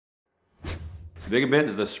Big event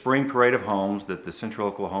is the Spring Parade of Homes that the Central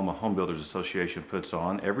Oklahoma Home Builders Association puts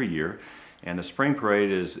on every year. And the Spring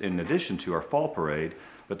Parade is in addition to our Fall Parade,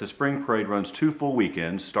 but the Spring Parade runs 2 full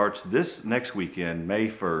weekends, starts this next weekend, May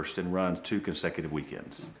 1st, and runs 2 consecutive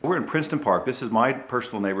weekends. We're in Princeton Park. This is my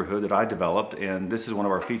personal neighborhood that I developed, and this is one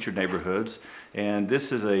of our featured neighborhoods. And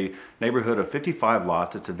this is a neighborhood of 55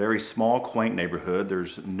 lots. It's a very small, quaint neighborhood.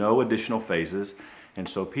 There's no additional phases. And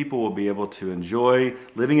so people will be able to enjoy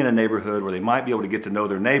living in a neighborhood where they might be able to get to know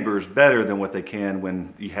their neighbors better than what they can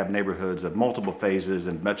when you have neighborhoods of multiple phases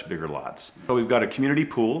and much bigger lots. So we've got a community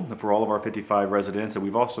pool for all of our 55 residents, and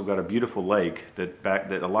we've also got a beautiful lake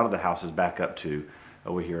that a lot of the houses back up to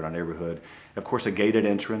over here in our neighborhood. Of course, a gated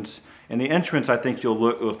entrance. And the entrance, I think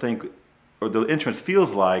you'll think, or the entrance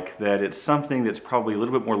feels like that it's something that's probably a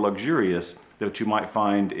little bit more luxurious that you might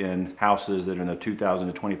find in houses that are in the 2,000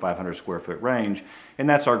 to 2,500 square foot range, and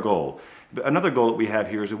that's our goal. But another goal that we have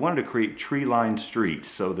here is we wanted to create tree-lined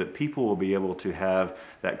streets so that people will be able to have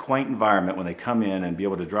that quaint environment when they come in and be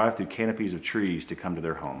able to drive through canopies of trees to come to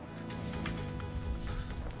their home.